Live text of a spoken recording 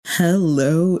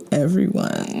Hello,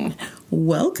 everyone.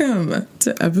 Welcome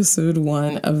to episode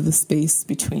 1 of The Space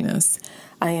Between Us.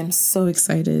 I am so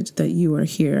excited that you are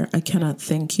here. I cannot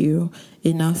thank you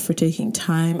enough for taking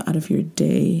time out of your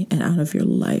day and out of your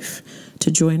life to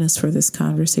join us for this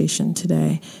conversation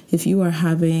today. If you are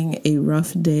having a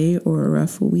rough day or a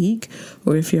rough week,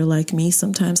 or if you're like me,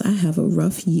 sometimes I have a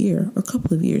rough year or a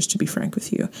couple of years, to be frank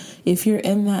with you. If you're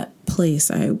in that place,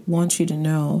 I want you to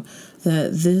know that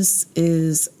this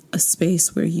is a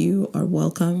space where you are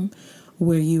welcome,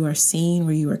 where you are seen,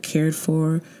 where you are cared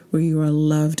for, where you are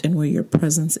loved, and where your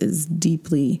presence is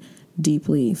deeply,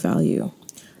 deeply valued.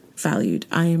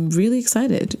 I am really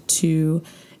excited to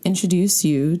introduce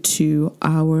you to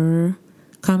our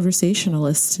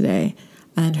conversationalist today,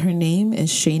 and her name is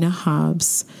Shayna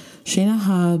Hobbs. Shayna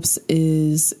Hobbs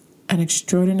is an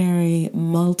extraordinary,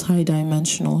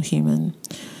 multidimensional human.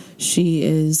 She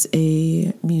is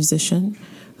a musician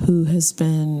who has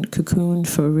been cocooned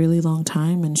for a really long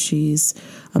time, and she's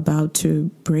about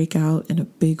to break out in a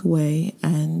big way.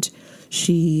 And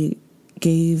she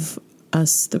gave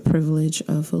us the privilege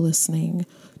of listening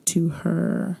to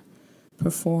her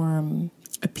perform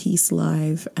a piece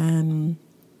live, and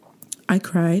I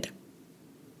cried.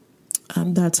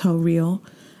 That's how real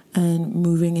and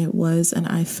moving it was, and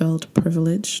I felt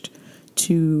privileged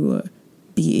to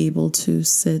be able to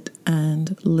sit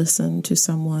and listen to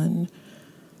someone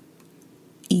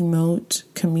emote,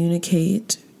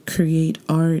 communicate, create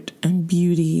art and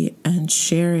beauty, and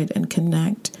share it and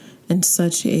connect in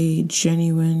such a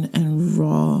genuine and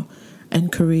raw and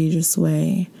courageous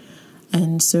way.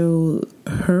 And so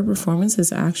her performance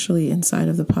is actually inside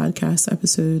of the podcast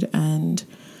episode. And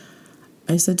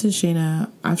I said to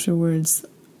Shayna afterwards,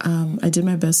 I did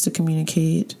my best to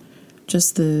communicate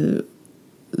just the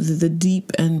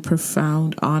deep and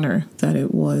profound honor that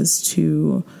it was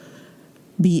to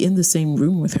be in the same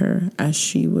room with her as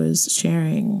she was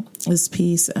sharing this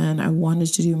piece. And I wanted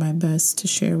to do my best to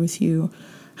share with you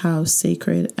how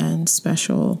sacred and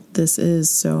special this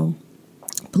is. So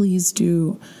please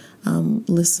do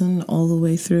listen all the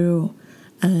way through.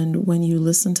 And when you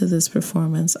listen to this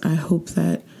performance, I hope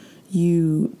that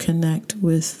you connect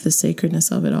with the sacredness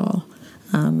of it all,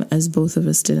 as both of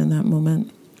us did in that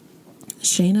moment.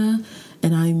 Shayna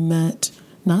and I met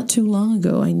not too long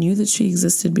ago. I knew that she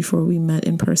existed before we met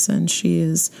in person. She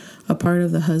is a part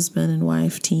of the husband and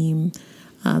wife team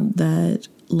that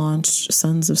launched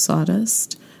Sons of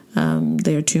Sawdust.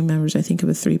 They are 2 members, I think, of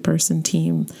a 3-person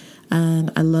team.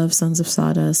 And I love Sons of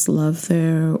Sawdust, love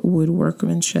their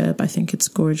woodworkmanship. I think it's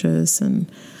gorgeous,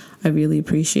 and I really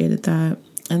appreciated that.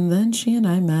 And then she and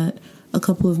I met a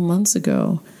couple of months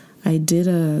ago. I did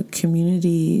a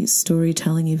community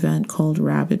storytelling event called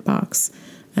Rabbit Box.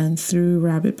 And through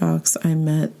Rabbit Box, I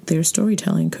met their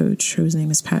storytelling coach, whose name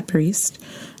is Pat Priest.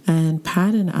 And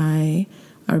Pat and I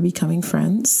are becoming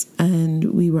friends.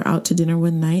 And we were out to dinner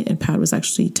one night, and Pat was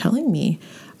actually telling me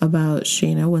about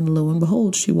Shayna when, lo and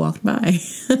behold, she walked by.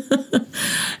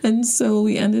 And so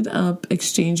we ended up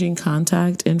exchanging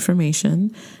contact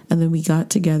information. And then we got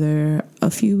together a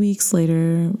few weeks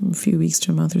to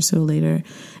a month or so later,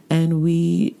 and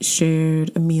we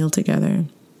shared a meal together.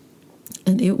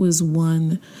 And it was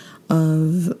one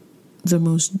of the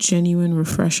most genuine,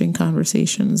 refreshing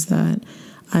conversations that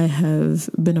I have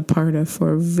been a part of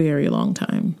for a very long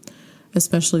time,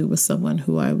 especially with someone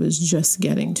who I was just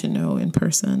getting to know in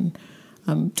person.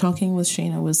 Talking with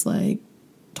Shayna was like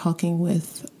talking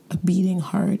with a beating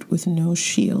heart with no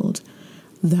shield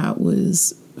that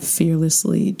was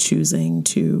fearlessly choosing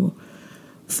to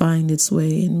find its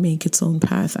way and make its own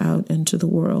path out into the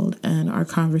world. And our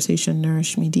conversation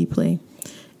nourished me deeply.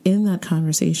 In that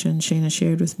conversation, Shayna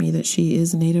shared with me that she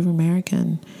is Native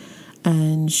American,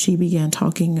 and she began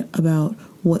talking about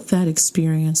what that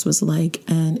experience was like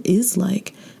and is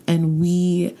like. And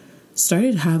we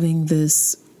started having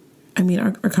this,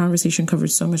 our conversation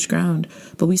covered so much ground,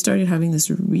 but we started having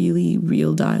this really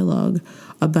real dialogue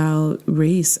about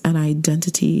race and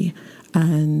identity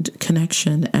and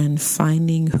connection and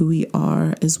finding who we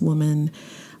are as women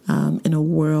in a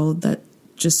world that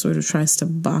just sort of tries to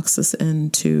box us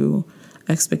into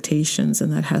expectations,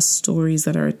 and that has stories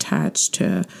that are attached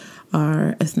to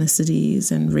our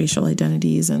ethnicities and racial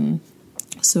identities. And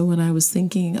so when I was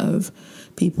thinking of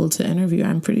people to interview,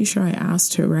 I'm pretty sure I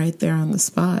asked her right there on the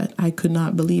spot. I could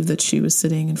not believe that she was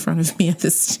sitting in front of me at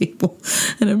this table.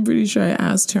 And I'm pretty sure I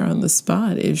asked her on the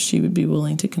spot if she would be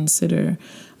willing to consider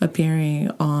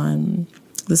appearing on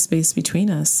The Space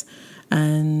Between Us.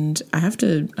 And I have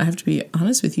to be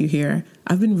honest with you here.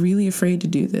 I've been really afraid to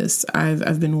do this.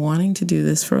 I've been wanting to do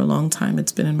this for a long time.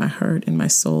 It's been in my heart, in my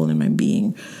soul, in my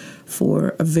being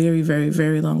for a very, very,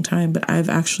 very long time, but I've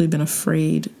actually been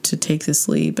afraid to take this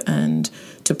leap and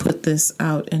to put this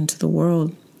out into the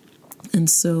world. And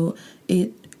so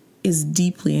it is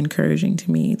deeply encouraging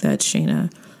to me that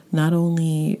Shayna not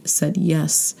only said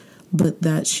yes, but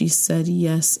that she said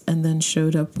yes and then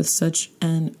showed up with such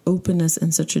an openness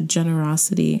and such a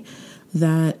generosity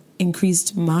that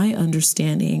increased my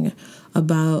understanding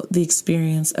about the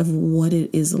experience of what it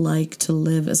is like to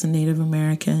live as a Native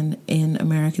American in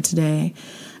America today.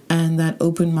 And that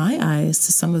opened my eyes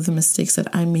to some of the mistakes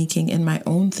that I'm making in my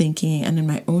own thinking and in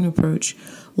my own approach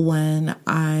when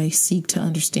I seek to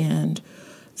understand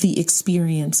the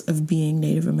experience of being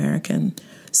Native American.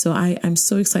 So I'm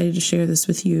so excited to share this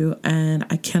with you, and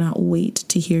I cannot wait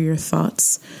to hear your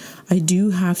thoughts. I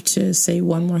do have to say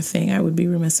one more thing. I would be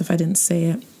remiss if I didn't say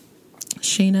it.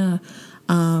 Shayna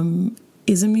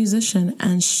is a musician,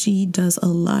 and she does a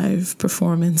live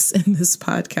performance in this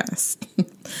podcast.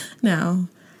 Now,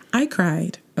 I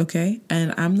cried, okay?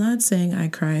 And I'm not saying I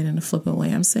cried in a flippant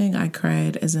way. I'm saying I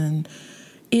cried as in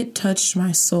it touched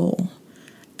my soul.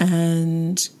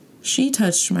 And she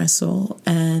touched my soul,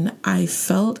 and I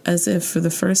felt as if for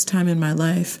the first time in my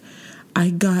life,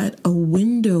 I got a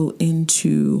window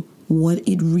into what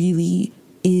it really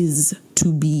is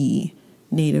to be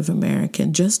Native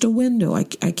American. Just a window. I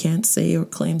can't say or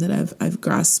claim that I've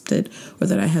grasped it or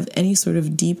that I have any sort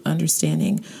of deep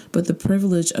understanding, but the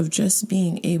privilege of just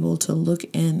being able to look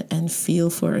in and feel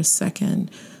for a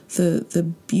second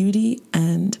the beauty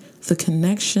and the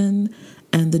connection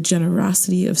and the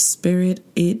generosity of spirit,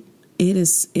 it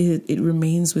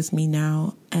remains with me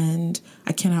now, and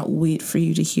I cannot wait for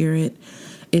you to hear it.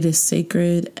 It is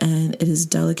sacred and it is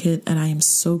delicate, and I am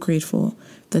so grateful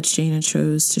that Shayna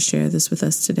chose to share this with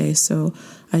us today. So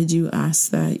I do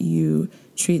ask that you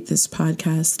treat this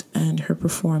podcast and her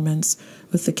performance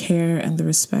with the care and the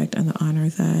respect and the honor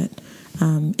that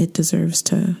it deserves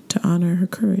to honor her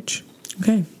courage.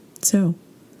 Okay, so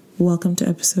welcome to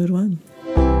episode 1.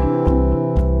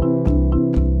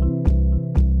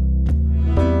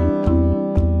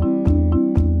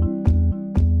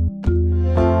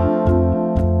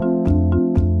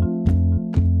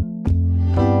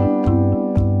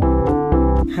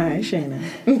 Hi, Shayna.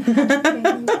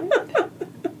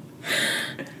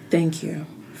 Thank you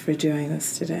for doing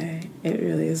this today. It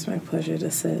really is my pleasure to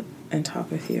sit and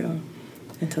talk with you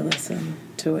and to listen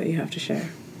to what you have to share.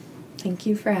 Thank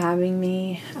you for having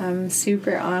me. I'm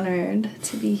super honored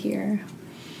to be here.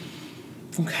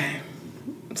 Okay.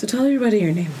 So tell everybody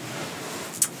your name.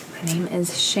 My name is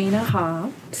Shayna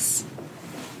Hobbs.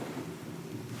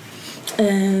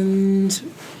 And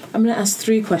I'm going to ask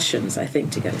 3 questions, I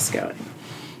think, to get us going.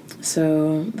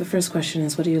 So the first question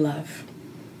is, what do you love?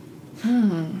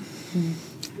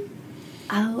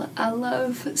 I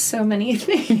love so many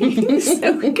things.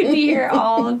 So we could be here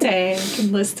all day. We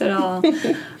could list it all.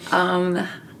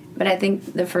 But I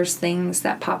think the first things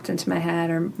that popped into my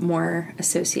head are more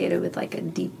associated with like a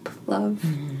deep love.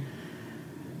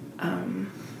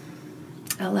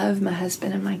 I love my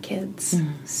husband and my kids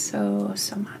so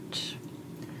much.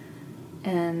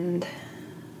 And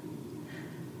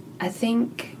I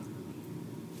think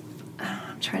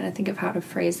I'm trying to think of how to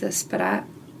phrase this, but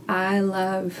I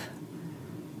love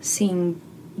seeing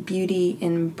beauty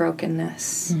in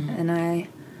brokenness, and I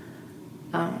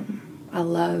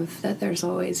love that there's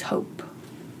always hope,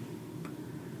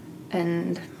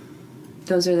 and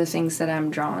those are the things that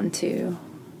I'm drawn to.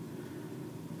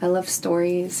 I love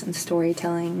stories and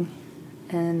storytelling,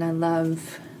 and I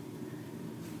love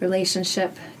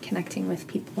relationship, connecting with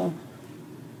people,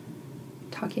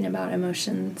 talking about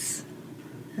emotions.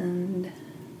 And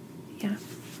yeah,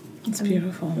 It's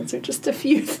beautiful. Those are just a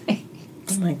few things.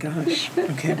 Oh my gosh.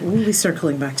 Okay, we'll be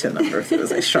circling back to a number of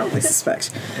those, I strongly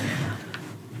suspect.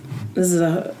 This is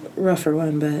a rougher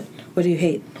one, but what do you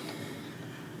hate?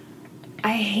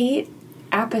 I hate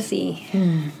apathy.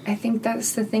 I think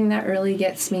that's the thing that really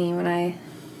gets me when I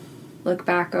look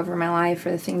back over my life,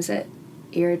 or the things that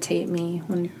irritate me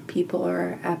when people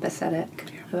are apathetic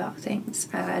about things.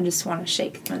 I just want to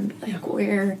shake them and be like,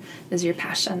 where is your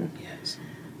passion? Yes.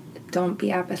 Don't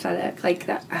be apathetic like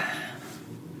that.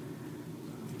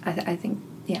 I think,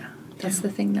 that's the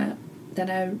thing that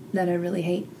I really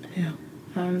hate. Yeah.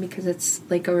 Because it's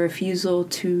like a refusal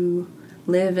to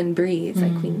live and breathe.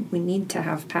 Like we need to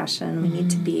have passion. We need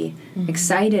to be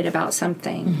excited about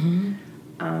something.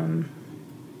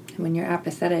 When you're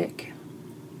apathetic,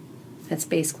 it's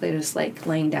basically just like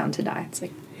laying down to die. It's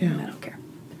like, I don't care.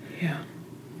 Yeah.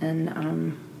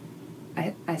 And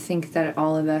I think that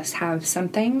all of us have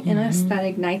something in us that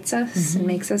ignites us and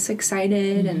makes us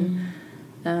excited,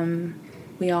 and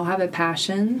we all have a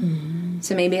passion,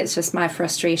 So maybe it's just my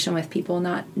frustration with people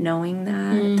not knowing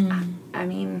that. I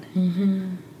mean,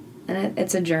 and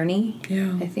it's a journey.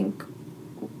 Yeah. I think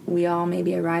we all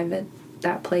maybe arrive at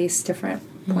that place different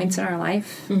points in our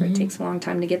life where it takes a long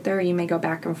time to get there. You may go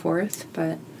back and forth,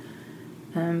 but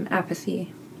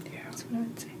apathy. Yeah, that's what I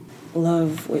would say.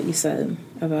 Love what you said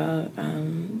about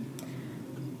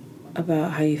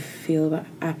how you feel about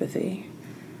apathy,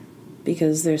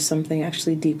 because there's something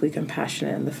actually deeply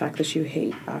compassionate in the fact that you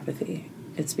hate apathy.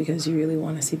 It's because you really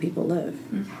want to see people live.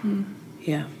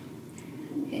 Yeah.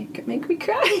 It could make me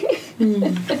cry.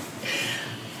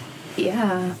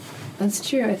 Yeah, that's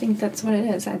true. I think that's what it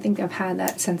is. I think I've had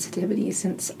that sensitivity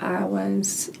since I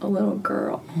was a little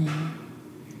girl.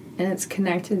 And it's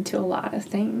connected to a lot of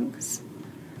things.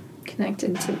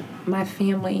 Connected to my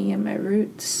family and my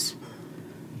roots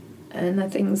and the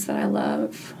things that I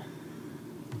love.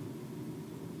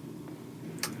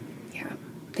 Yeah,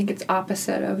 I think it's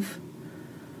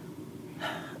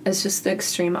just the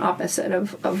extreme opposite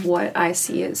of what I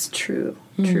see as true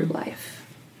life.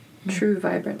 True,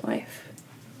 vibrant life.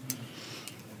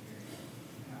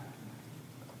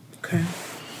 Okay.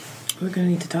 We're going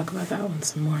to need to talk about that one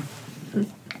some more.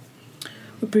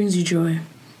 What brings you joy?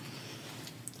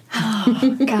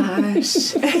 Oh,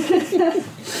 gosh.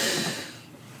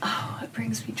 It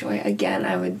brings me joy. Again,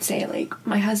 I would say, like,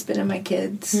 my husband and my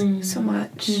kids so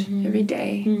much. Every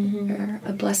day. They're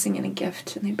a blessing and a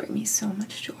gift, and they bring me so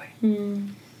much joy.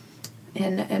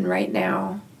 And right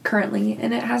now, currently,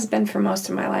 and it has been for most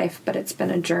of my life, but it's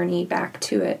been a journey back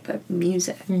to it, but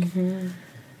music.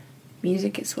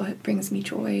 Music is what brings me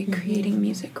joy. Creating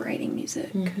music, writing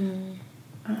music.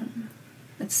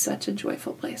 It's such a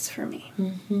joyful place for me.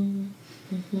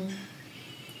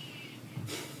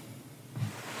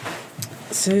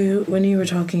 So when you were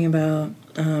talking about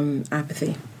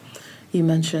apathy, you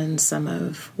mentioned some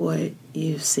of what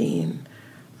you've seen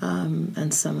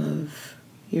and some of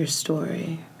your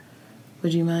story.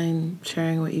 Would you mind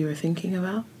sharing what you were thinking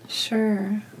about?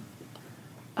 Sure.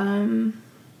 I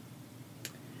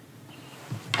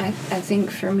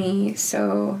think for me,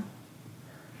 so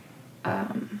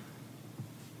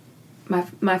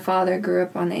my father grew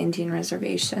up on the Indian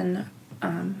reservation.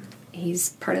 He's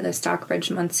part of the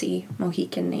Stockbridge-Munsee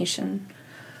Mohican Nation.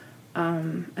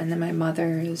 And then my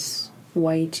mother is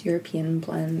white European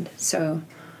blend. So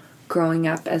growing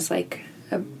up as like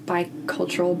a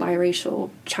bicultural,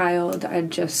 biracial child, I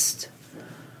just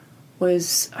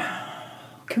was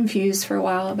confused for a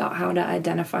while about how to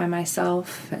identify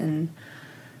myself. And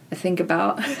I think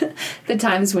about the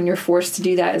times when you're forced to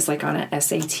do that is like on an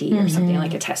SAT or something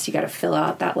like a test. You got to fill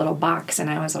out that little box. And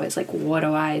I was always like, what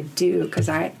do I do? Because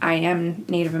I am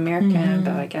Native American,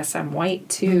 but I guess I'm white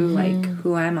too. Like,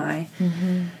 who am I?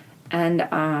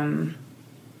 And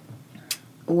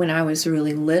when I was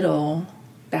really little,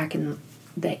 back in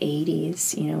the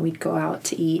 80s, you know, we'd go out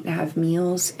to eat and have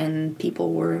meals, and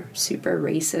people were super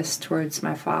racist towards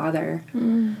my father.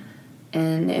 And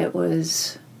it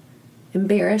was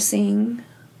embarrassing,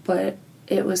 but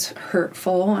it was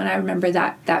hurtful. And I remember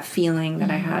that feeling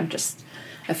that I had just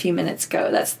a few minutes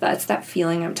ago. That's that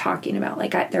feeling I'm talking about.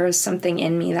 Like there was something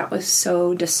in me that was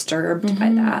so disturbed by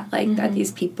that, like that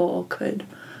these people could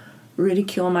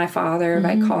ridicule my father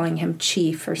by calling him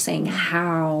chief or saying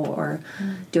how or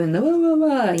doing the blah, blah,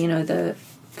 blah, you know, the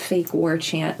fake war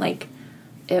chant. Like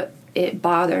it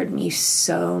bothered me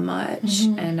so much.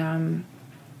 And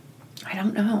I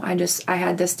don't know. I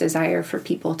had this desire for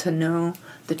people to know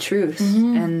the truth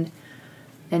and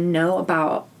know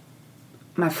about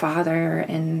my father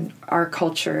and our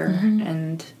culture.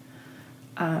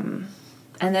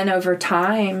 And then over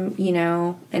time, you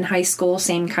know, in high school,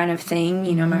 same kind of thing.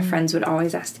 You know, my friends would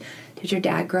always ask, did your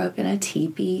dad grow up in a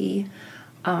teepee?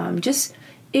 Just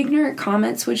ignorant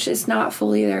comments, which is not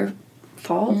fully their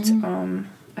fault.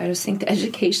 I just think the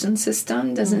education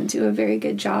system doesn't do a very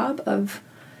good job of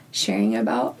sharing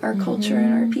about our culture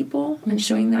and our people and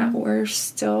showing that we're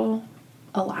still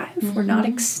alive. We're not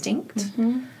extinct.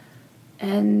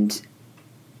 And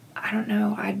I don't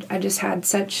know. I just had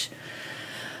such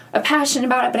a passion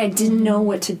about it, but I didn't know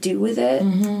what to do with it.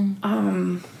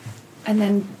 And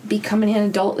then becoming an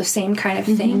adult, the same kind of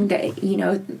thing that, you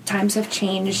know, times have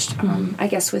changed, I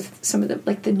guess, with some of the,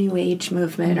 like, the New Age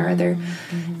movement or other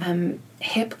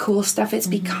hip, cool stuff. It's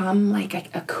become, like,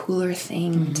 a cooler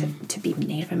thing to be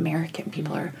Native American.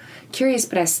 People are curious,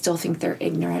 but I still think they're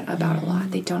ignorant about a lot.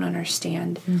 They don't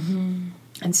understand.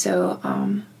 And so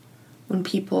when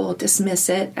people dismiss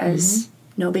it as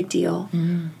no big deal,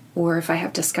 or if I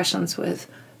have discussions with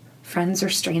friends or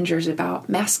strangers about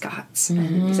mascots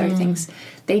and these other things,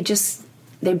 they just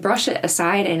they brush it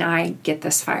aside, and I get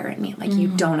this fire in me. Like, you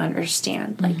don't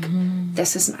understand. Like,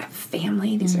 this is my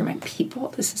family. These are my people.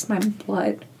 This is my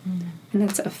blood. And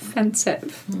it's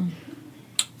offensive.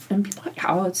 And people are like,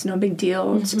 oh, it's no big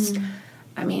deal. It's just,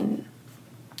 I mean,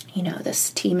 you know,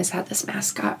 this team has had this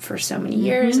mascot for so many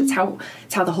years. It's how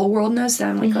the whole world knows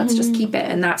them. Like, let's just keep it.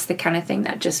 And that's the kind of thing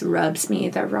that just rubs me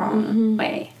the wrong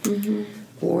way.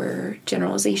 Or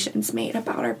generalizations made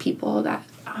about our people that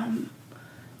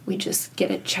we just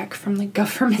get a check from the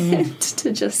government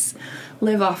to just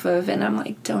live off of. And I'm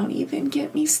like, don't even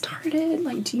get me started.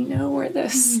 Like, do you know where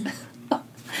this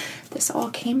this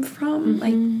all came from?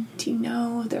 Like, do you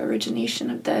know the origination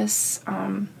of this?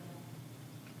 I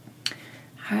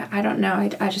don't know.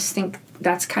 I just think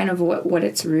that's kind of what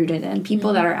it's rooted in.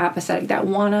 People that are apathetic, that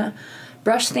want to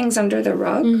brush things under the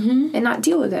rug and not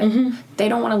deal with it. They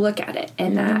don't want to look at it.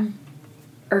 And that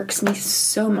irks me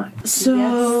so much.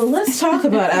 So let's talk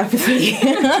about apathy.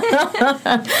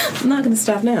 I'm not going to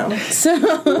stop now. So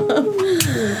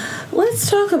let's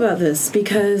talk about this,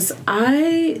 because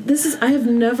I have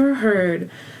never heard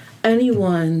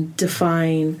anyone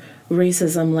define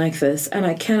racism like this, and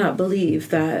I cannot believe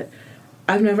that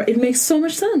it makes so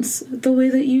much sense the way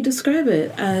that you describe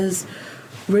it, as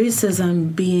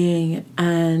racism being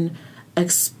an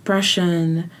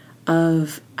expression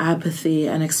of apathy,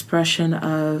 an expression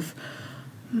of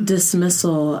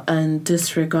dismissal and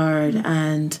disregard,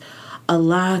 and a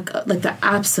lack, like the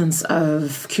absence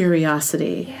of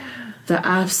curiosity, the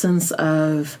absence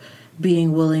of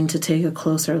being willing to take a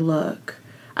closer look.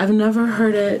 I've never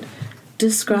heard it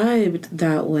described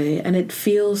that way, and it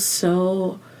feels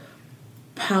so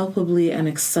palpably and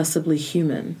accessibly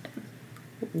human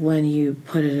when you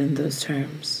put it in those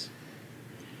terms.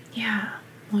 Yeah.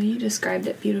 Well, you described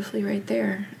it beautifully right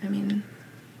there. I mean,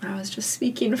 I was just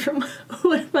speaking from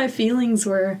what my feelings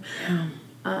were. Yeah.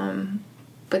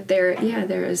 But there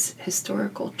is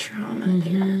historical trauma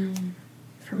there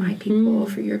for my people,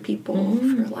 for your people,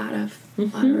 for a lot of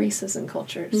races and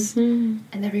cultures. And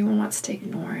everyone wants to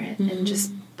ignore it and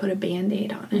just put a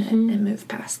Band-Aid on it and move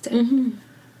past it.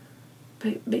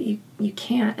 But you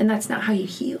can't, and that's not how you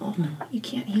heal. No. You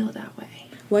can't heal that way.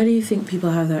 Why do you think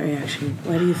people have that reaction?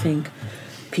 Why do you think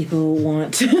people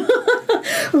want to...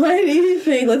 Why do you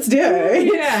think... Let's do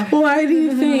it. Yeah. Why do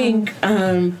you think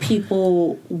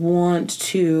people want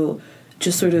to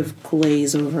just sort of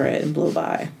glaze over it and blow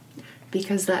by?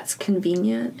 Because that's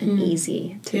convenient and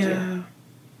easy to do.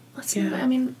 I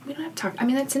mean, we don't have to talk... I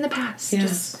mean, that's in the past.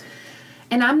 Yes.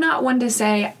 And I'm not one to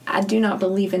say I do not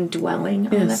believe in dwelling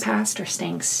on the past or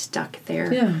staying stuck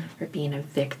there or being a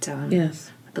victim.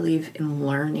 Yes. I believe in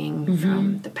learning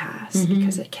from the past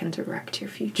because it can direct your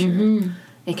future.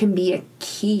 It can be a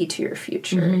key to your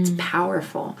future. It's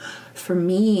powerful. For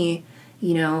me,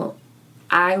 you know,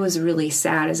 I was really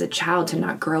sad as a child to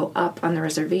not grow up on the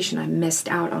reservation. I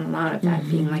missed out on a lot of that,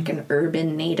 being like an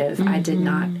urban native. I did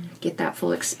not get that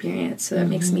full experience, so that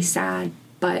makes me sad.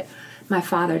 But my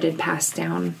father did pass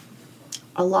down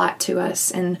a lot to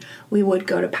us, and we would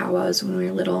go to powwows when we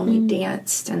were little, and we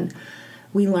danced, and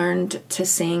we learned to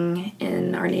sing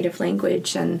in our native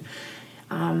language, and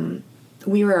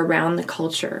we were around the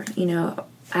culture. You know,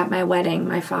 at my wedding,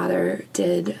 my father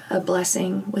did a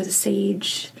blessing with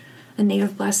sage, a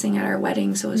native blessing at our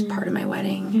wedding, so it was part of my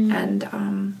wedding. And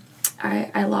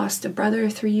I lost a brother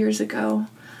 3 years ago,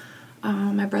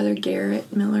 my brother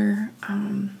Garrett Miller,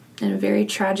 in a very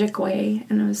tragic way,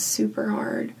 and it was super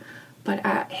hard. But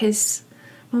at his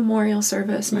memorial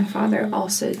service, my father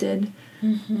also did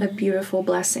a beautiful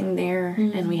blessing there,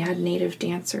 and we had native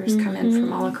dancers come in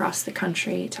from all across the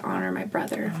country to honor my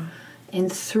brother.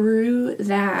 And through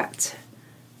that,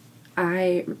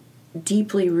 I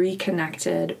deeply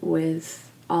reconnected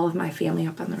with all of my family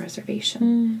up on the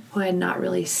reservation, who I had not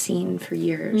really seen for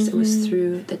years. It was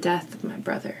through the death of my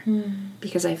brother,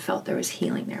 because I felt there was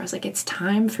healing there. I was like, it's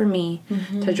time for me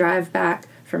to drive back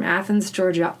from Athens,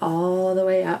 Georgia, all the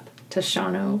way up to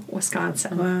Shawano,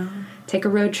 Wisconsin. Wow. Take a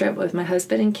road trip with my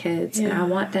husband and kids, and I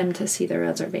want them to see the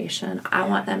reservation. I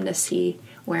want them to see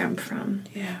where I'm from,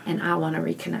 and I want to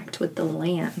reconnect with the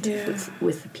land,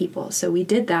 with the people. So we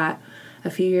did that a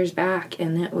few years back,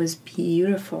 and it was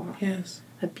beautiful. Yes.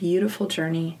 A beautiful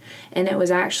journey. And it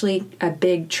was actually a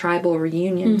big tribal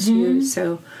reunion, too.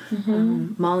 So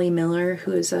Molly Miller,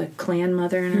 who is a clan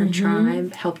mother in our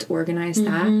tribe, helped organize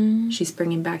that. She's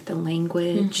bringing back the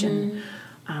language, and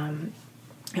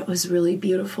it was really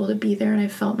beautiful to be there, and I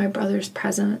felt my brother's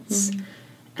presence.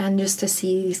 And just to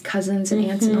see these cousins and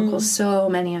aunts and uncles, so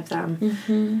many of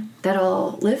them, that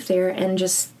all live there, and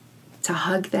just to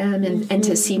hug them and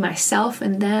to see myself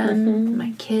and them,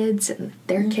 my kids and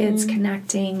their kids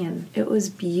connecting, and it was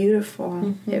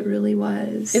beautiful. It really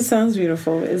was. It sounds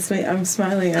beautiful. I'm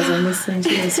smiling as I'm listening to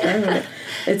you describe it.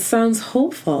 It sounds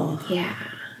hopeful. Yeah.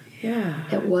 Yeah.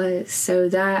 It was. So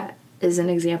that is an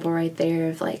example right there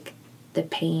of like the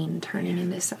pain turning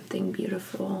into something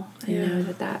beautiful. I know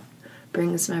that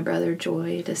brings my brother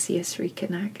joy to see us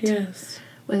reconnect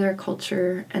with our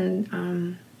culture,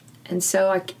 and so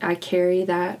I carry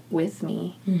that with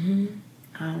me.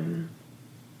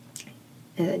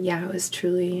 It was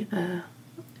truly an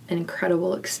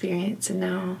incredible experience, and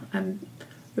now I'm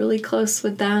really close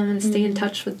with them and stay in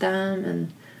touch with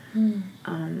them,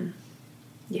 and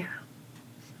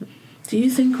Do you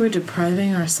think we're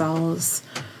depriving ourselves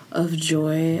of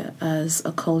joy as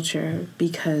a culture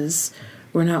because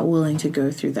we're not willing to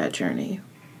go through that journey?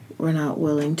 We're not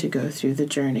willing to go through the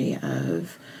journey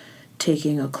of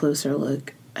taking a closer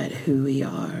look at who we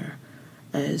are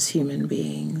as human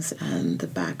beings and the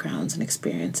backgrounds and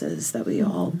experiences that we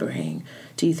all bring.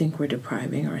 Do you think we're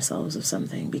depriving ourselves of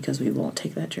something because we won't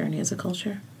take that journey as a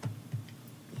culture?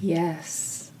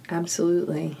 Yes,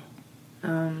 absolutely.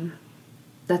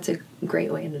 That's a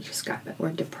great way to describe it.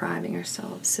 We're depriving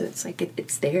ourselves. So it's like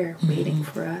it's there waiting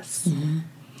for us.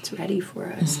 It's ready for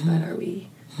us. But are we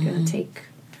going to take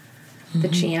the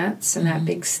chance and that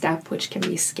big step, which can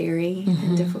be scary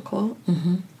and difficult,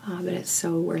 but it's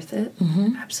so worth it?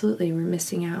 Absolutely. We're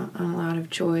missing out on a lot of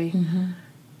joy.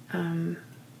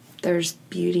 There's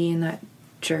beauty in that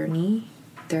journey.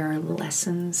 There are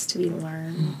lessons to be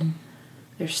learned.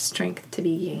 There's strength to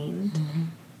be gained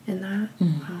in that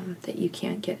that you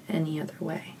can't get any other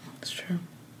way. That's true.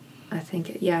 I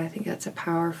think that's a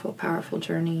powerful, powerful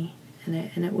journey, and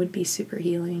it would be super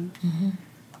healing.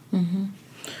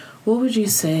 What would you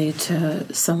say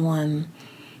to someone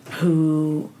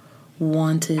who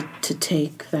wanted to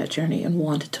take that journey and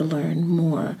wanted to learn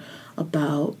more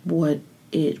about what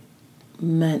it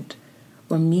meant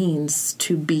or means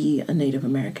to be a Native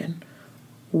American?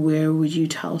 Where would you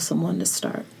tell someone to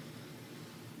start?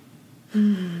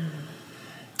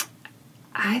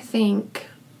 I think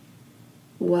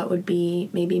what would be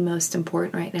maybe most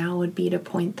important right now would be to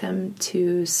point them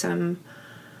to some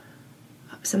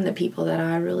of the people that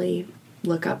I really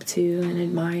look up to and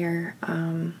admire,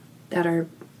 that are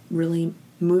really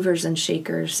movers and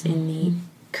shakers in the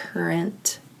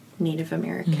current Native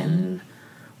American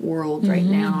world right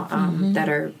now, that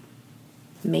are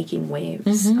making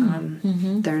waves.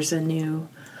 There's a new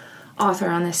author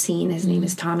on the scene. His name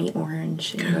is Tommy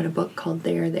Orange, and he wrote a book called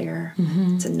There.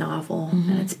 It's a novel,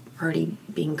 and it's already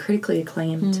being critically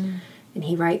acclaimed. And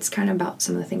he writes kind of about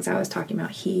some of the things I was talking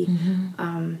about. He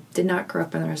did not grow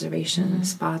up on the reservation.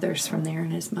 His father's from there,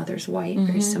 and his mother's white,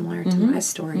 very similar to my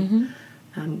story.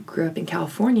 Grew up in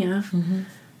California,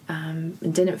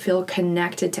 and didn't feel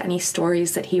connected to any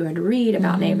stories that he would read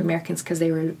about Native Americans because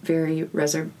they were very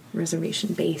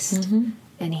reservation-based.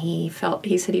 And he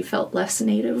said he felt less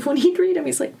Native when he'd read them.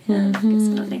 He's like, it's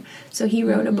not Native. So he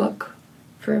wrote a book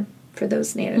for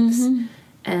those Natives.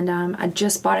 And I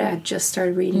just bought it. I just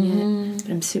started reading it.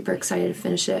 But I'm super excited to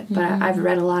finish it. But I've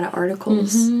read a lot of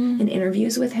articles and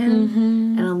interviews with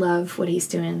him. And I love what he's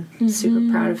doing.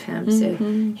 Super proud of him. So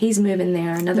he's moving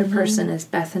there. Another person is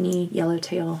Bethany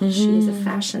Yellowtail. She is a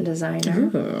fashion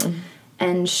designer.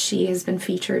 And she has been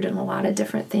featured in a lot of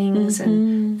different things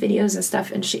and videos and stuff.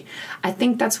 And I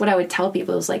think that's what I would tell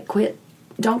people is like,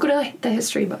 don't go to the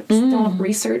history books. Don't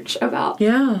research about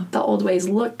the old ways.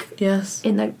 Look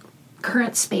in the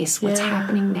current space, what's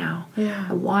happening now.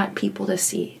 I want people to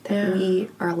see that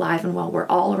we are alive and well. We're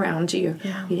all around you.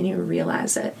 You didn't even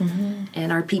realize it.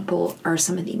 And our people are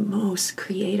some of the most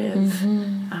creative,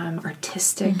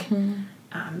 artistic,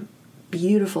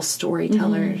 beautiful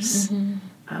storytellers.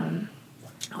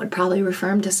 I would probably refer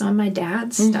him to some of my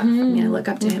dad's stuff. I mean, I look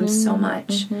up to him so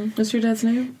much. What's your dad's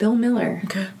name? Bill Miller.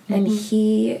 Okay. And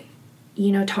he,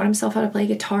 taught himself how to play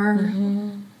guitar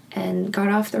and got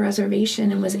off the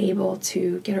reservation and was able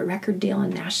to get a record deal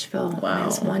in Nashville. Wow. And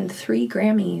has won 3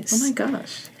 Grammys. Oh my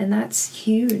gosh. And that's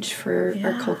huge for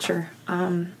our culture.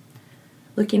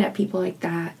 Looking at people like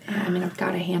that, I mean, I've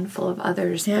got a handful of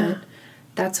others, but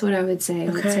that's what I would say. I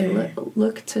would say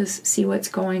look to see what's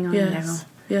going on now.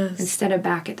 Yes. Instead of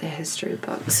back at the history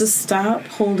books. So stop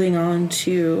holding on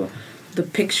to the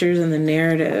pictures and the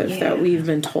narrative that we've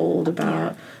been told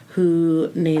about who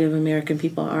Native American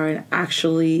people are and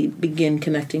actually begin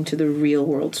connecting to the real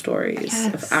world stories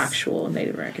of actual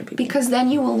Native American people. Because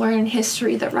then you will learn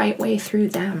history the right way through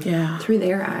them. Yeah. Through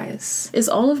their eyes. Is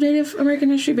all of Native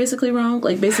American history basically wrong?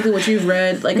 Like, basically what you've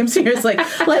read? Like, I'm serious. Like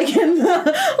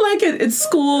in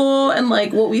school and,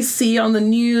 like, what we see on the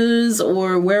news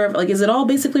or wherever. Like, is it all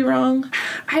basically wrong?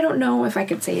 I don't know if I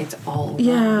could say it's all wrong.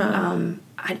 Yeah.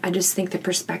 I just think the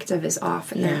perspective is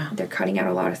off, and they're cutting out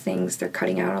a lot of things. They're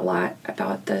cutting out a lot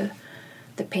about the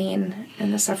pain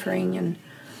and the suffering, and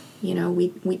you know,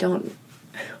 we don't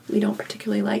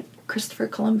particularly like Christopher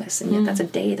Columbus, and yet that's a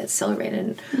day that's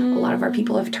celebrated. And a lot of our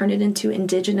people have turned it into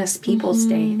Indigenous Peoples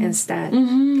Day instead,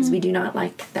 because we do not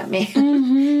like that man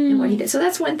and what he did. So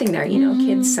that's one thing there. You know,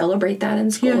 kids celebrate that in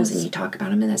schools, and you talk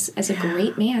about him as a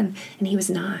great man, and he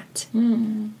was not.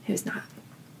 He was not.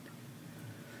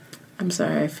 I'm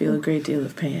sorry, I feel a great deal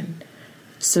of pain.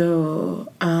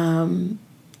 So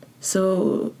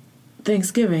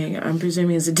Thanksgiving, I'm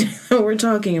presuming, is a day that we're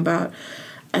talking about.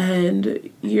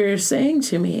 And you're saying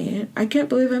to me, I can't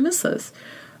believe I missed this.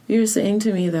 You're saying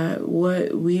to me that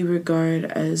what we regard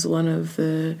as one of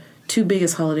the two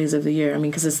biggest holidays of the year, I mean,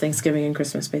 because it's Thanksgiving and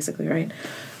Christmas, basically, right?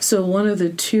 So one of the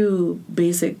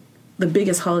the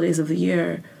biggest holidays of the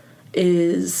year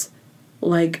is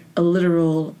like a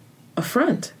literal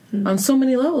affront on so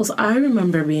many levels. I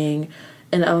remember being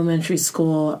in elementary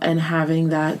school and having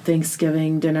that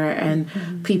Thanksgiving dinner, and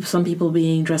some people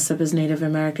being dressed up as Native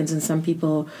Americans and some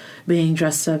people being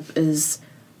dressed up as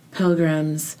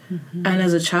pilgrims. And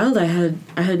as a child, I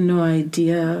had no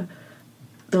idea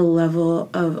the level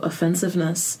of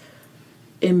offensiveness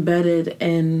embedded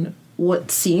in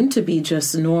what seemed to be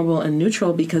just normal and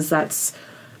neutral, because that's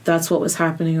what was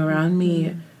happening around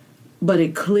me. But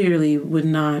it clearly would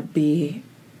not be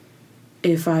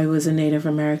if I was a Native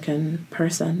American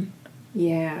person.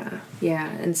 Yeah,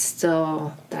 and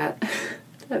still that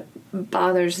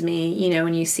bothers me, you know,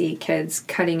 when you see kids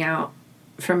cutting out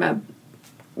from a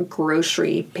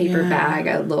grocery paper bag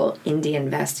a little Indian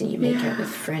vest, and you make it with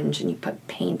fringe, and you put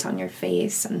paint on your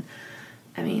face, and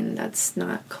I mean, that's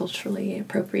not culturally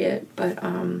appropriate, but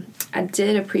I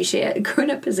did appreciate it. Growing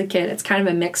up as a kid, it's kind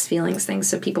of a mixed feelings thing,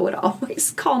 so people would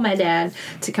always call my dad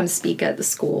to come speak at the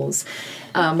schools,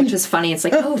 which was funny. It's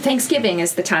like, Thanksgiving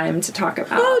is the time to talk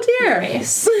about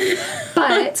race.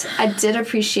 But I did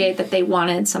appreciate that they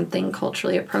wanted something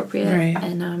culturally appropriate. Right.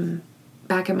 And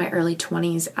back in my early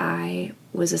 20s, I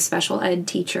was a special ed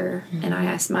teacher, and I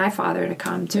asked my father to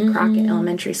come to Crockett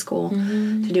Elementary School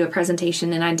to do a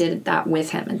presentation, and I did that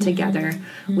with him, and together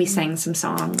we sang some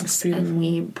songs, and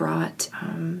we brought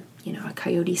a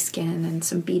coyote skin and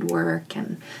some beadwork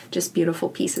and just beautiful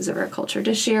pieces of our culture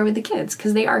to share with the kids,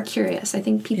 because they are curious. I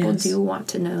think people do want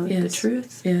to know the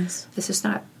truth. Yes. It's just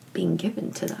not being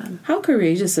given to them. How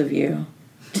courageous of you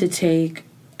to take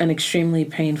an extremely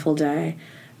painful day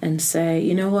and say,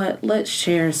 you know what, let's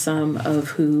share some of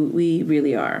who we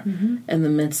really are in the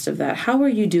midst of that. How are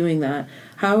you doing that?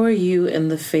 How are you in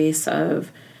the face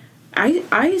of...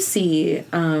 I see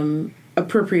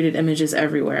appropriated images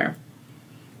everywhere.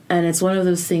 And it's one of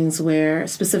those things where,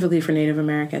 specifically for Native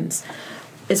Americans,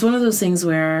 it's one of those things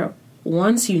where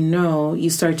once you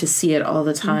start to see it all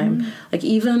the time. Like,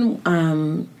 even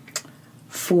I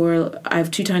have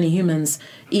two tiny humans,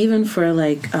 even for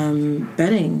like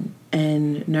bedding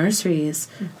and nurseries,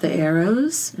 the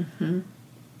arrows,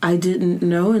 I didn't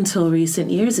know until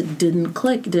recent years. It didn't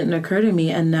click, it didn't occur to me,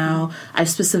 and now I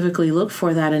specifically look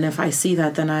for that, and if I see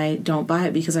that, then I don't buy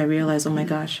it, because I realize, oh my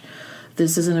gosh,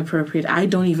 this isn't appropriate. I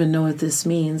don't even know what this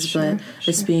means, but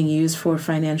it's being used for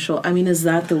financial... I mean, is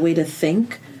that the way to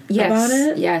think about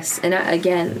it? Yes, and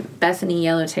again, Bethany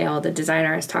Yellowtail, the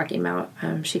designer I was talking about,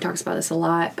 she talks about this a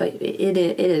lot, but it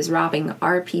is robbing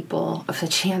our people of a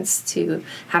chance to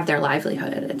have their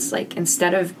livelihood. It's like,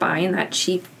 instead of buying that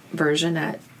cheap version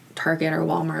at Target or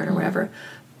Walmart or whatever,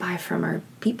 buy from our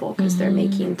people, because they're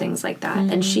making things like that.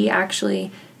 And she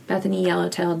actually... Bethany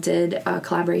Yellowtail did a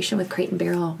collaboration with Crate &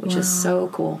 Barrel, which is so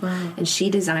cool. And she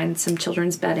designed some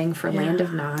children's bedding for Land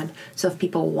of Nod. So if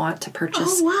people want to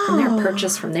purchase from there,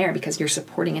 purchase from there, because you're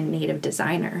supporting a Native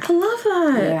designer. I love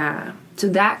that. Yeah. So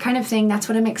that kind of thing, that's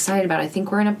what I'm excited about. I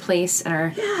think we're in a place in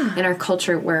our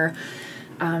culture where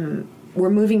we're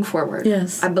moving forward.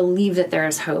 Yes. I believe that there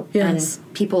is hope. Yes.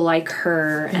 And people like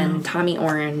her and Tommy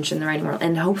Orange and the writing world.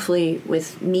 And hopefully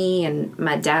with me and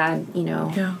my dad,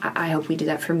 I hope we do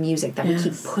that for music, that we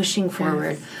keep pushing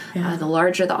forward. The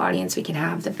larger the audience we can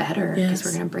have, the better, because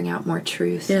we're going to bring out more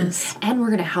truth. Yes. And we're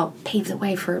going to help pave the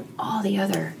way for all the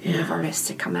other Native artists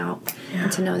to come out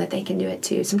and to know that they can do it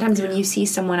too. Sometimes when you see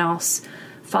someone else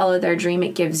follow their dream,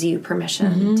 it gives you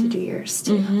permission to do yours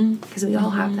too. Because we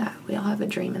all have that. We all have a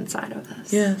dream inside of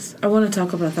us. Yes. I want to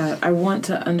talk about that. I want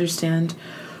to understand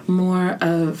more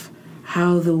of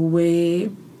how the way...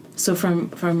 So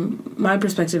from my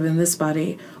perspective in this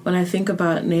body, when I think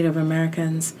about Native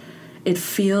Americans, it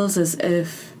feels as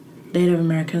if Native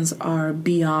Americans are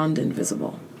beyond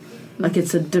invisible. Like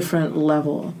it's a different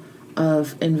level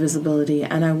of invisibility.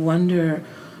 And I wonder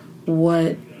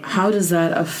how does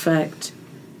that affect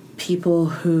people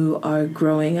who are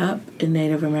growing up in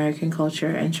Native American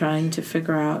culture and trying to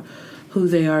figure out who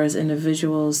they are as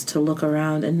individuals, to look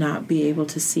around and not be able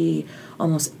to see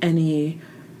almost any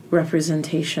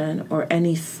representation or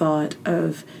any thought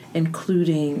of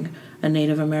including a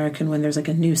Native American when there's like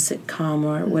a new sitcom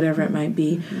or whatever it might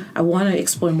be. I want to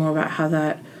explore more about how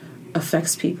that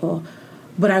affects people.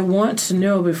 But I want to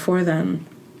know before then,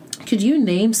 could you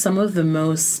name some of the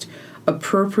most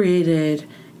appropriated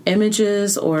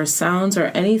images or sounds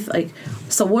or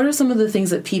so what are some of the things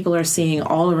that people are seeing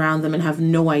all around them and have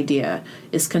no idea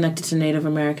is connected to Native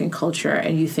American culture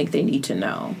and you think they need to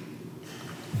know?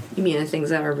 You mean the things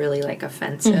that are really like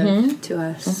offensive to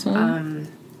us?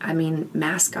 I mean,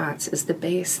 mascots is the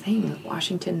biggest thing.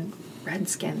 Washington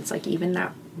Redskins, like even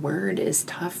that word is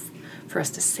tough for us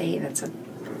to say. It's a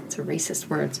racist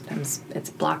word. Sometimes it's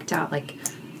blocked out,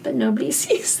 but nobody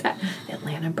sees that.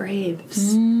 Atlanta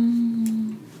Braves.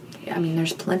 I mean,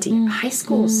 there's plenty. High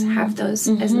schools have those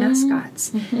as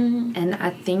mascots. And I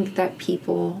think that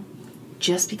people,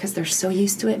 just because they're so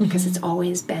used to it, because it's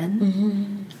always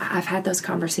been, I've had those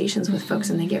conversations with folks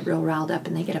and they get real riled up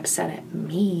and they get upset at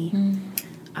me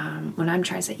when I'm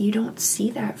trying to say, you don't see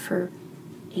that for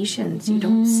Asians. You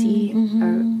don't see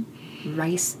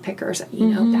rice pickers. You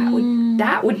know,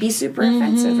 that would be super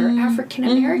offensive. Or African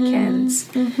Americans.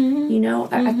 You know,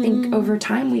 I think over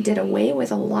time we did away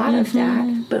with a lot of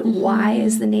that. But why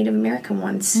is the Native American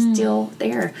one still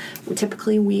there?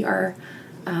 Typically we are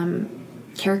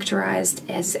characterized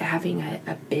as having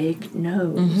a big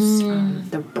nose,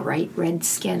 the bright red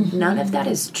skin. None of that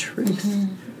is truth.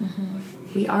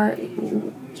 We are,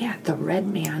 the red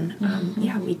man.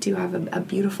 We do have a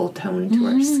beautiful tone to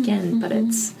our skin, but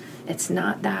it's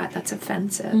not that. That's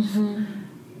offensive.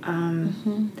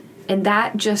 And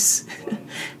that just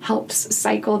helps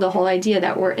cycle the whole idea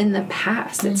that we're in the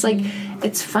past. It's like,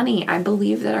 it's funny. I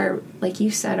believe that like you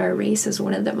said, our race is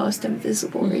one of the most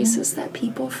invisible races that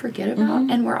people forget about.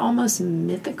 And we're almost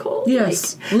mythical.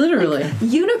 Yes, literally. Like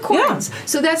unicorns. Yeah.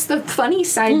 So that's the funny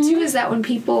side too, is that when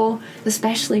people,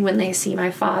 especially when they see my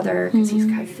father, because he's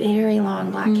got very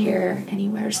long black hair and he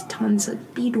wears tons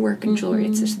of beadwork and jewelry,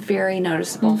 it's just very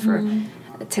noticeable for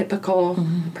a typical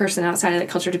person outside of the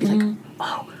culture to be like,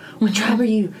 oh, what tribe are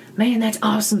you? Man, that's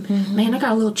awesome. Man, I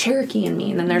got a little Cherokee in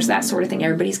me. And then there's that sort of thing.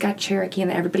 Everybody's got Cherokee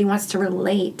and everybody wants to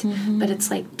relate. But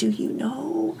it's like, do you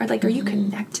know? Or like, are you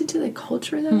connected to the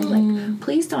culture though? Like,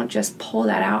 please don't just pull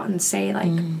that out and say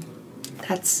like,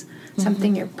 that's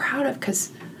something you're proud of.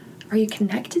 Because are you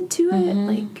connected to it?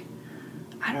 Like,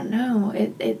 I don't know.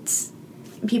 It's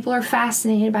people are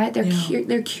fascinated by it.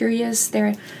 They're curious.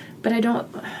 But they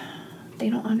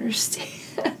don't understand.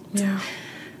 Yeah.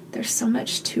 There's so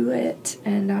much to it.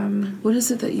 And what is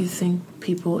it that you think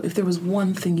people, if there was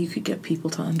one thing you could get people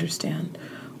to understand,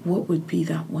 what would be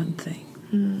that one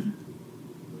thing?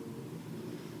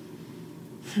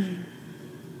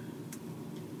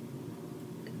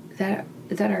 That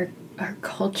our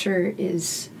culture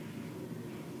is,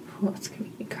 well, it's gonna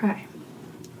make me cry.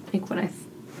 I think when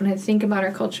I think about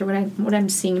our culture, what I'm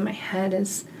seeing in my head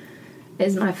is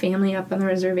my family up on the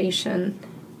reservation,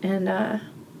 and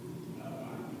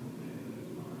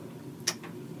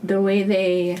the way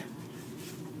they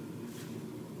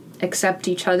accept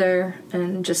each other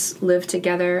and just live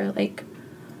together, like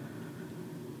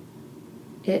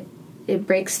it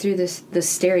breaks through the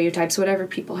stereotypes, whatever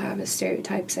people have as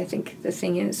stereotypes. I think the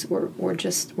thing is we're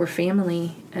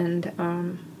family,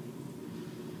 and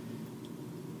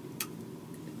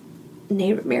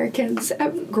Native Americans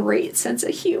have a great sense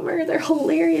of humor. They're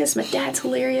hilarious. My dad's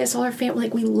hilarious. All our family,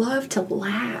 like, we love to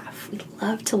laugh.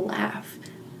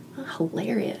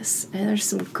 Hilarious. And there's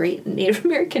some great Native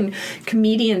American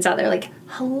comedians out there, like,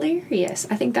 hilarious.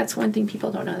 I think that's one thing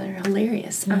people don't know. They're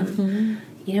hilarious.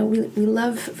 You know, we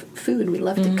love food. We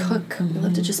love to cook. We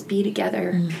love to just be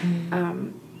together.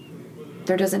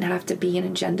 There doesn't have to be an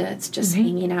agenda. It's just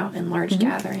hanging out in large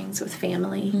gatherings with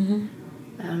family.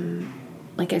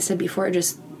 Like I said before,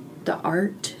 just the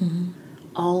art.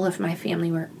 All of my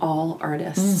family were all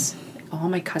artists. all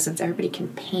my cousins, everybody can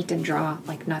paint and draw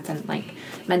like nothing. Like,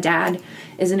 my dad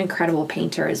is an incredible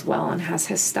painter as well and has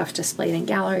his stuff displayed in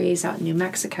galleries out in New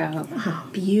Mexico. Wow.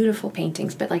 Beautiful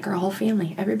paintings, but like our whole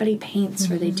family, everybody paints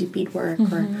or they do beadwork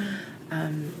or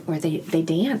they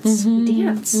dance. We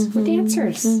dance. We're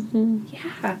dancers.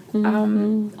 Yeah.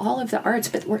 All of the arts,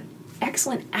 but we're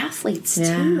excellent athletes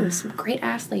too. Some great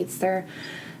athletes. There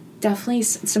definitely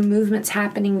some movements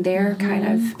happening there,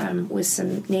 kind of with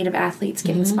some Native athletes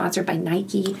getting sponsored by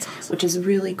Nike, which is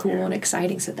really cool and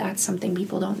exciting. So that's something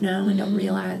people don't know and don't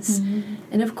realize.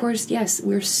 And of course, yes,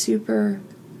 we're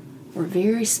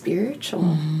very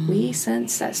spiritual. We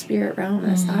sense that spirit realm.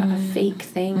 That's not a fake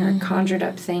thing or conjured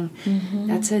up thing.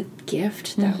 That's a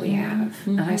gift that we have.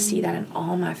 And I see that in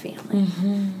all my family.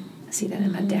 I see that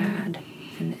in my dad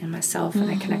and myself, and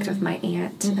I connect with my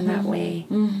aunt in that way.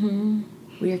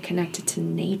 We are connected to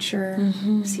nature,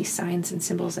 see signs and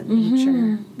symbols in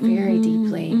nature very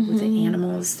deeply. With the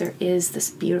animals, there is this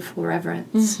beautiful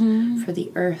reverence for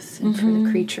the earth and for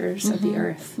the creatures of the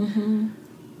earth.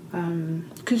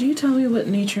 Could you tell me what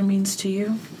nature means to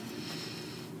you?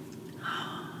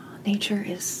 Nature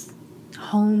is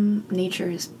home.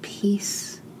 Nature is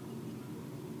peace.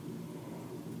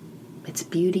 It's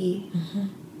beauty.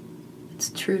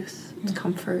 It's truth. It's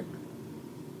comfort.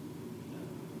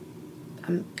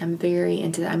 I'm very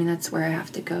into that. I mean, that's where I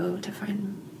have to go to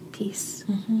find peace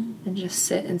and just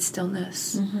sit in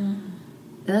stillness. And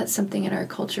that's something in our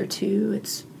culture too.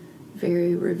 It's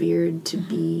very revered to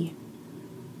be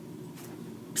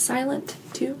silent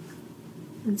too,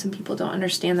 and some people don't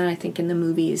understand that. I think in the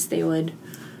movies they would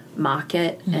mock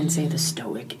it and say the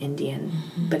stoic Indian,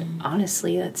 but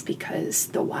honestly that's because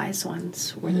the wise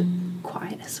ones were the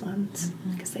quietest ones,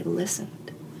 because they listened.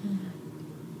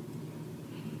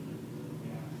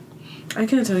 I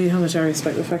can't tell you how much I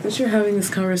respect the fact that you're having this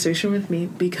conversation with me,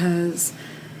 because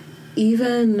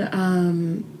even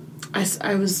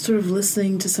I was sort of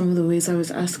listening to some of the ways I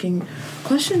was asking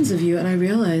questions of you, and I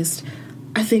realized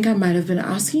I think I might have been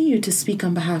asking you to speak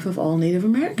on behalf of all Native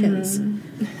Americans.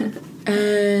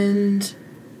 And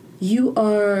you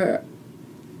are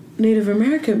Native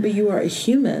American, but you are a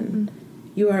human.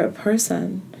 You are a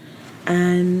person.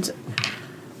 And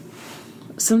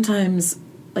sometimes,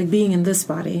 like being in this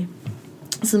body,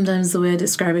 sometimes the way I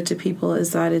describe it to people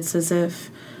is that it's as if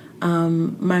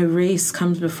my race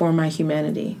comes before my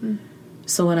humanity.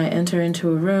 So when I enter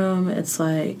into a room, it's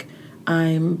like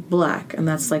I'm black, and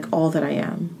that's like all that I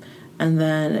am. And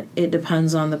then it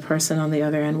depends on the person on the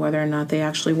other end whether or not they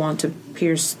actually want to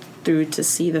pierce through to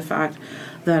see the fact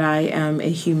that I am a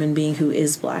human being who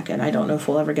is black. And I don't know if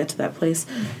we'll ever get to that place.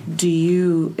 Do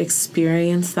you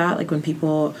experience that? Like when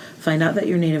people find out that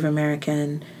you're Native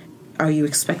American, are you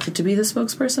expected to be the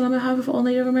spokesperson on behalf of all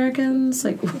Native Americans?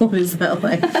 Like, what is that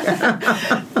like?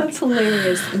 That's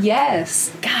hilarious.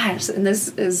 Yes. Gosh. And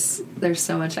there's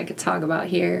so much I could talk about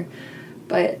here.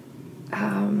 But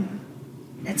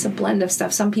it's a blend of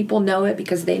stuff. Some people know it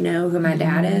because they know who my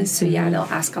dad is. So, yeah, they'll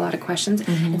ask a lot of questions.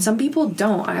 And some people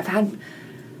don't. I've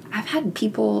had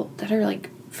people that are, like,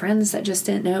 friends that just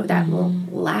didn't know that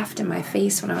laughed in my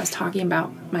face when I was talking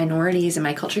about minorities in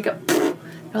my culture. They're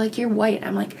like, you're white.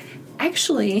 I'm like,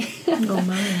 actually,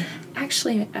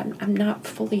 I'm not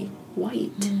fully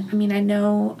white. I mean, I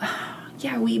know,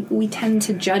 we tend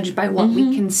to judge by what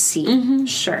we can see.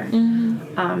 Sure.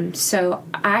 So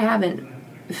I haven't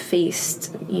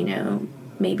faced,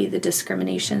 maybe the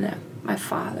discrimination that my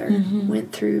father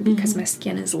went through because my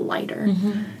skin is lighter.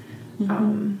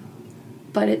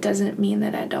 But it doesn't mean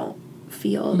that I don't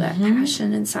feel that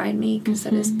passion inside me, because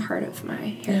that is part of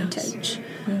my heritage.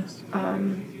 Yes.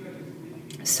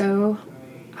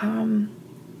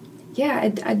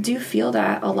 I do feel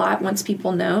that a lot. Once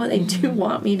people know, they do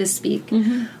want me to speak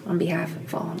on behalf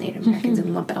of all Native Americans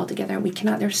and lump it all together. We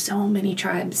cannot. There's so many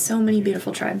tribes, so many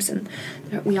beautiful tribes, and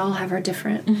we all have our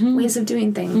different ways of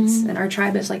doing things. And our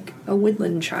tribe is like a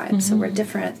woodland tribe, so we're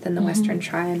different than the Western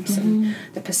tribes and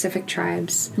the Pacific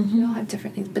tribes. We all have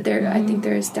different things, but I think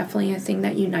there is definitely a thing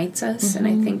that unites us, and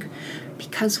I think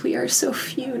because we are so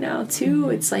few now too,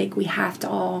 it's like we have to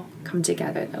all come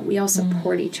together. That we all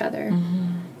support each other.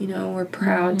 We're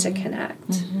proud to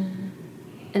connect.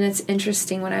 And it's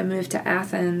interesting, when I moved to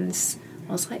Athens,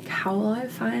 I was like, how will I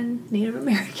find Native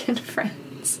American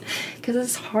friends? Because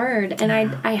it's hard. And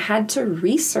I had to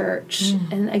research.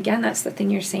 And again, that's the thing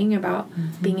you're saying about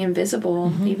being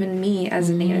invisible. Even me as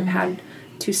a Native had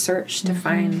to search to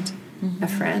find a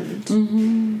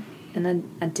friend. And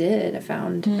I did. I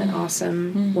found an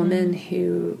awesome woman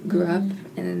who grew up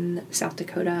in South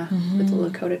Dakota with the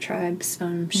Lakota tribes.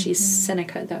 She's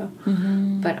Seneca, though.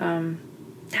 But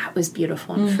that was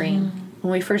beautiful and freeing.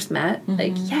 when we first met,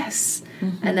 like, yes.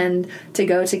 And then to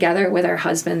go together with our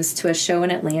husbands to a show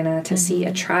in Atlanta to see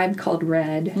a tribe called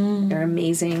Red. They're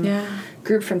amazing.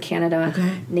 Group from Canada,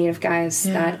 Native guys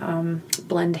that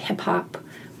blend hip-hop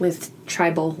with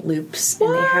tribal loops.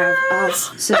 And they have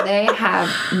so they have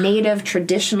Native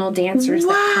traditional dancers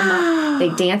that come up. They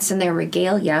dance in their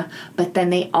regalia, but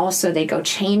then they go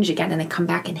change again and they come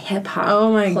back in hip-hop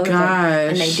clothing,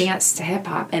 and they dance to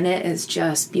hip-hop, and it is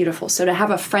just beautiful. So to have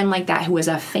a friend like that who was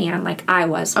a fan like I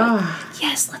was, like,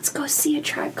 yes, let's go see a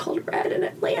tribe called Red in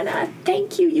Atlanta.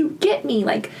 Thank you. You get me.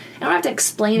 Like, I don't have to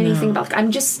explain anything about,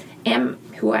 I'm just am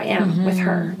who I am with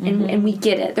her, and we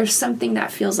get it. There's something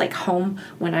that feels like home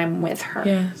when I'm with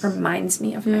her. Reminds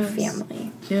me of my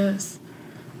family.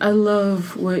 I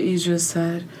love what you just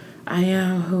said. I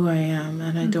am who I am,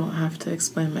 and I don't have to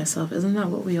explain myself. Isn't that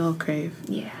what we all crave?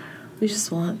 Yeah. We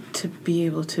just want to be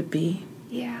able to be.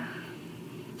 Yeah.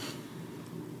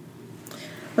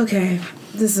 Okay,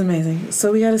 this is amazing.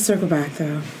 So we got to circle back,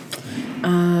 though.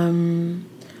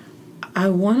 I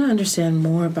want to understand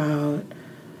more about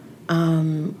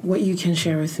what you can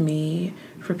share with me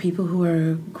for people who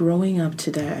are growing up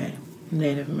today,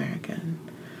 Native American.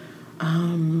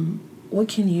 What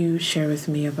can you share with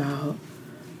me about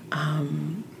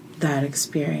that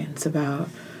experience, about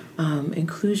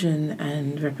inclusion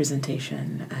and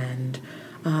representation,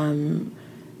 and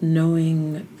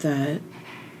knowing that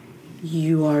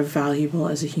you are valuable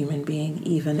as a human being,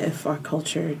 even if our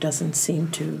culture doesn't seem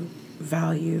to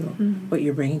value what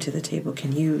you're bringing to the table?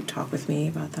 Can you talk with me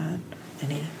about that,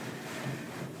 Anita?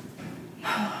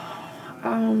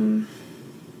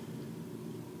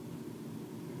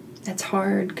 It's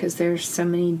hard because there's so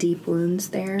many deep wounds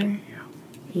there,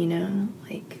 you know,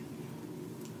 like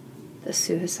the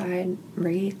suicide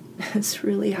rate is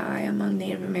really high among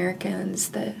Native Americans,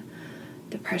 the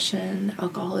depression,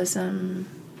 alcoholism,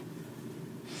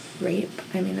 rape.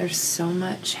 I mean, there's so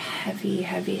much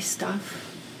heavy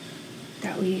stuff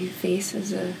that we face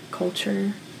as a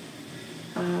culture.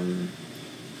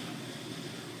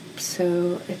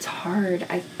 So it's hard.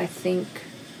 I think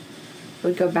it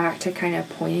would go back to kind of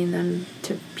pointing them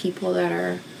to people that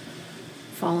are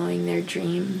following their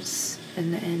dreams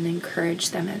and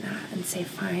encourage them in that and say,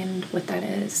 find what that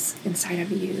is inside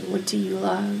of you. What do you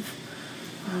love?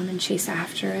 And chase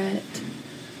after it.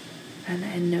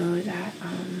 And know that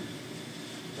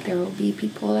there will be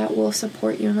people that will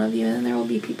support you and love you, and there will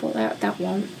be people that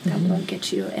won't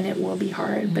get you, and it will be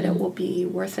hard, but it will be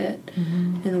worth it.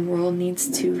 And the world needs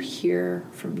to hear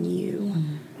from you.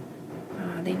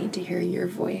 They need to hear your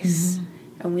voice,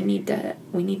 and we need to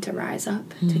rise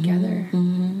up together,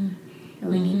 and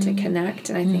we need to connect.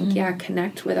 And I think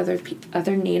connect with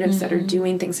other natives that are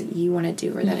doing things that you want to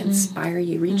do or that inspire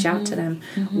you. Reach out to them.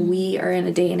 We are in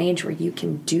a day and age where you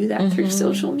can do that through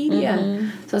social media.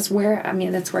 So that's where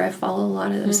I follow a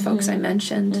lot of those folks I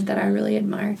mentioned that I really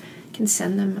admire. Can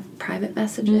send them private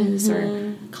messages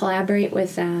or collaborate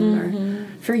with them, or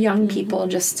for young people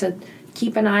just to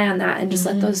keep an eye on that and just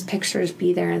let those pictures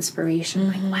be their inspiration.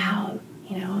 Like, wow,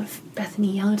 you know, if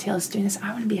Bethany Yellowtail is doing this,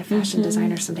 I want to be a fashion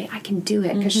designer someday. I can do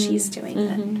it because she's doing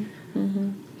it.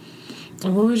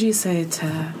 What would you say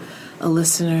to a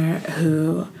listener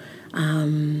who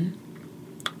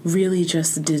really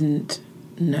just didn't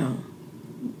know,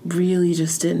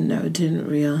 didn't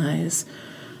realize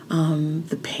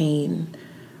the pain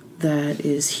that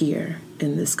is here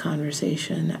in this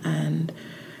conversation, and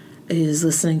is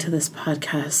listening to this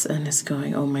podcast and is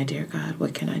going, oh my dear God,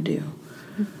 what can I do?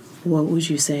 What would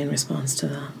you say in response to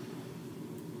that?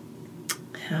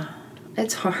 Yeah,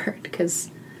 it's hard because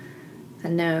I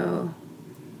know,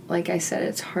 like I said,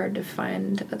 it's hard to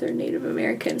find other Native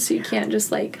Americans, so you can't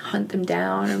just like hunt them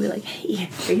down and be like, hey,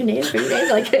 are you Native?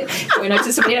 Like, going out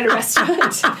to somebody at a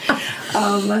restaurant.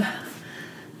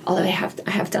 Although I have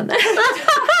done that.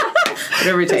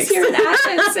 Whatever it takes. Here in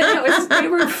Athens, and they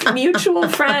were mutual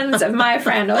friends of my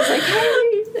friend. I was like,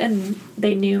 hey, and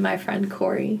they knew my friend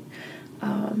Corey.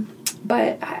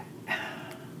 But how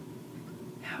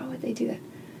would they do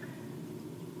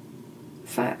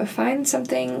that? Find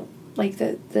something like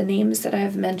the names that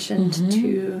I've mentioned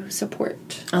to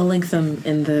support. I'll link them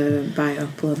in the bio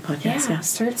below the podcast. Yeah,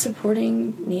 start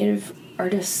supporting Native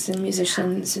artists and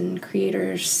musicians and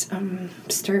creators.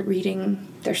 Start reading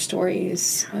their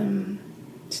stories.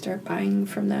 Start buying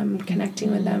from them, connecting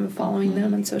with them, following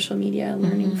them on social media,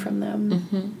 learning from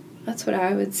them. That's what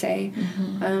I would say.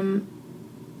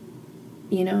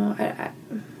 You know, I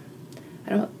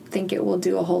don't think it will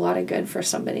do a whole lot of good for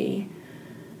somebody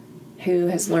who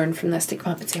has learned from this to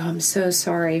come up and say, oh, I'm so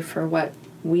sorry for what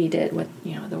we did, what,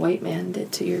 you know, the white man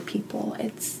did to your people.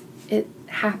 It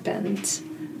happened.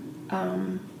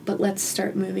 But let's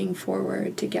start moving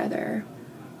forward together.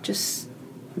 Just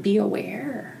be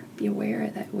aware. Be aware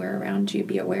that we're around you.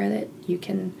 Be aware that you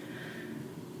can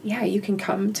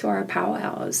come to our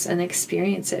powwows and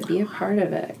experience it. Be a part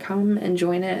of it. Come and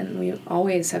join in. We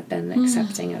always have been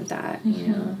accepting of that, you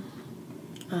know.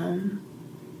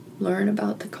 Learn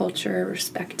about the culture,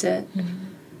 respect it,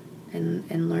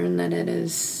 and learn that it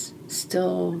is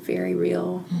still very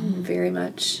real, and very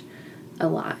much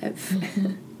alive.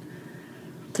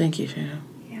 Thank you, Shayna.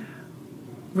 Yeah.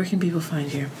 Where can people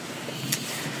find you?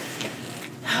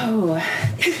 Oh,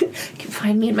 you can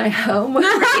find me in my home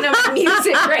working on my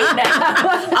music right now.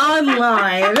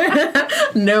 Online.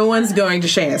 No one's going to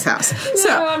Shayna's house.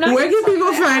 So, where can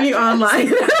people find you online?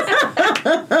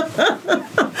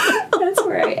 That's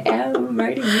where I am. I'm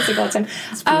writing music all the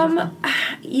time.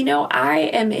 You know, I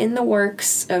am in the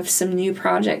works of some new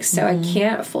projects, so I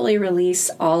can't fully release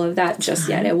all of that just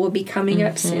yet. It will be coming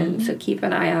up soon, so keep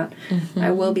an eye out.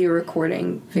 I will be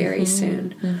recording very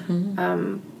soon.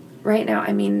 Right now,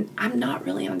 I mean, I'm not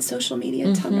really on social media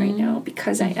a ton right now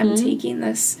because I am taking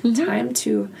this time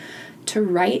to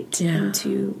write and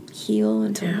to heal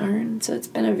and to learn. So it's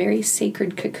been a very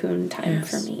sacred cocoon time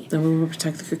for me. Then we will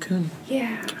protect the cocoon.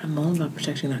 Yeah. I'm all about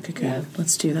protecting that cocoon. Yeah.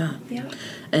 Let's do that. Yeah.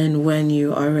 And when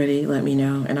you are ready, let me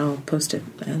know, and I'll post it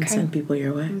and send people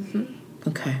your way.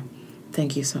 Okay.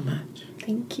 Thank you so much.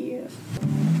 Thank you.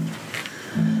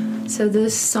 So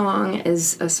this song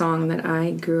is a song that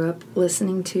I grew up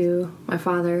listening to. My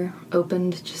father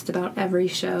opened just about every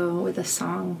show with a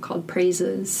song called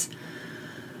Praises.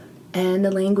 And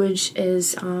the language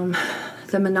is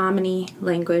the Menominee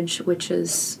language, which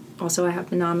is also I have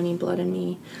Menominee blood in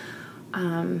me.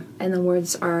 And the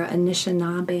words are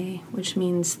Anishinaabe, which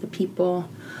means the people.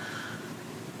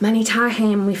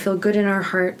 Manitahem, we feel good in our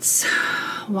hearts.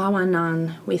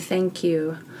 Wawanan, we thank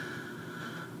you.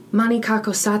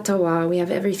 Manikako Satawa, we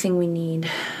have everything we need.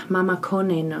 Mama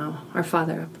Kone no, our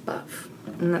Father up above.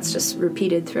 And that's just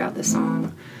repeated throughout the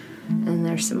song. And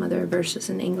there's some other verses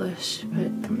in English, but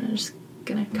I'm just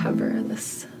going to cover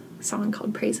this song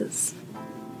called Praises.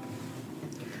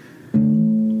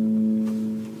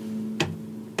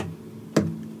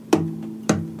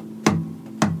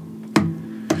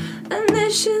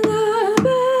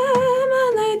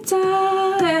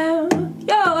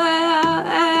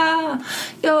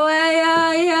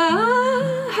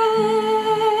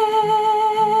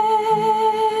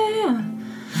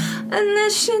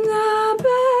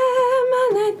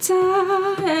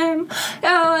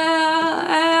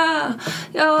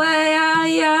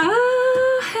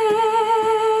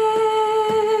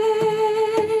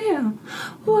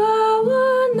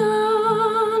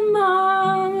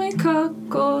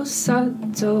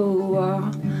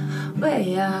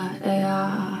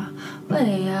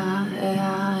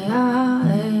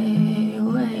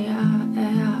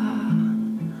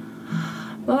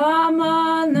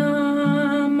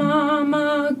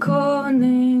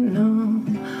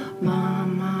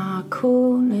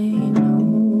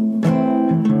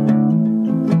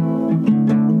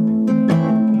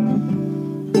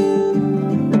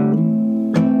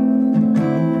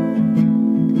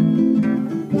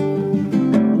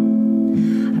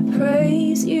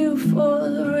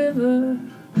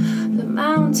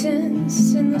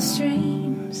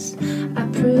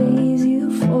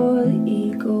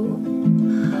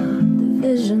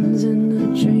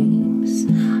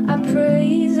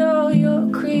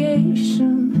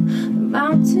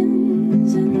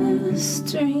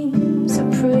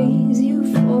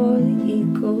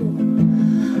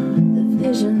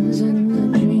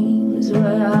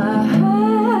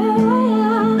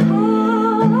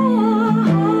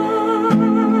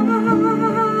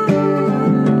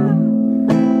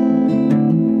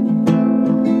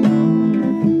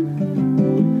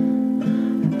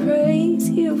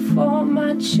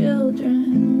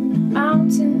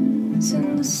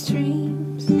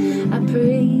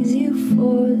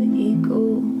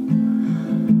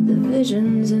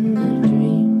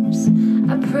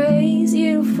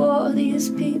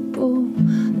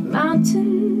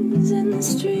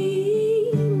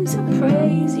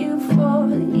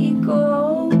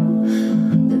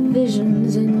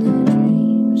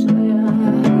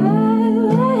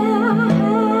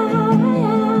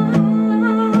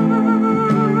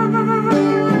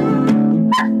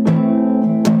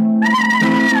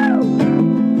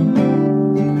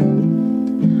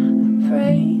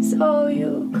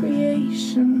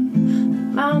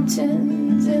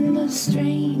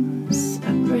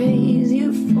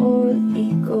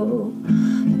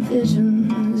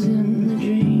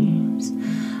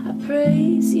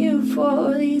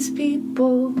 For these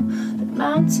people, the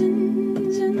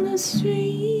mountains and the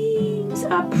streams. dreams.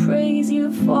 I praise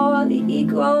you for the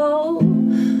ego.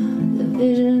 The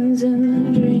visions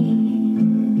and the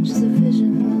dreams. The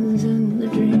visions and the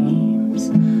dreams.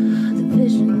 The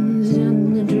visions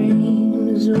and the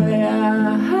dreams where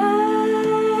I